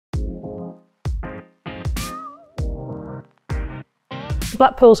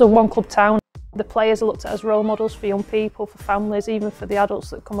Blackpool's a one-club town. The players are looked at as role models for young people, for families, even for the adults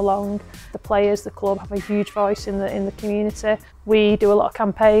that come along. The players, the club have a huge voice in the community. We do a lot of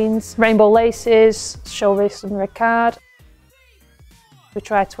campaigns, rainbow laces, show race and red card. We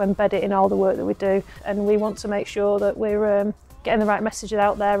try to embed it in all the work that we do, and we want to make sure that we're getting the right messages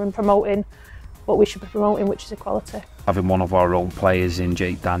out there and promoting what we should be promoting, which is equality. Having one of our own players in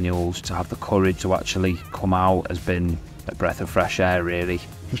Jake Daniels to have the courage to actually come out has been a breath of fresh air, really.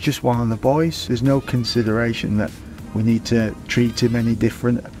 He's just one of the boys. There's no consideration that we need to treat him any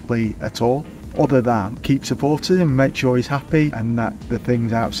differently at all, other than keep supporting him, make sure he's happy, and that the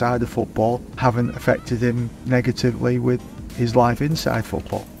things outside of football haven't affected him negatively with his life inside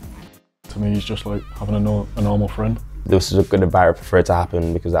football. To me, he's just like having a normal friend. This is a good environment for it to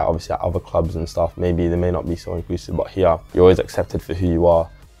happen, because obviously at other clubs and stuff, maybe they may not be so inclusive, but here you're always accepted for who you are.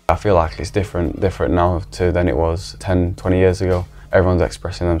 I feel like it's different now than it was 10, 20 years ago. Everyone's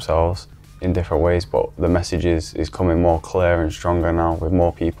expressing themselves in different ways, but the message is coming more clear and stronger now, with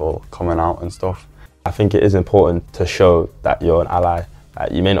more people coming out and stuff. I think it is important to show that you're an ally.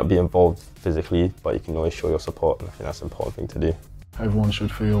 You may not be involved physically, but you can always show your support, and I think that's an important thing to do. Everyone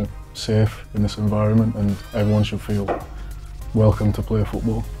should feel safe in this environment, and everyone should feel welcome to play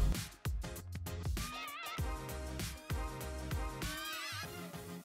football.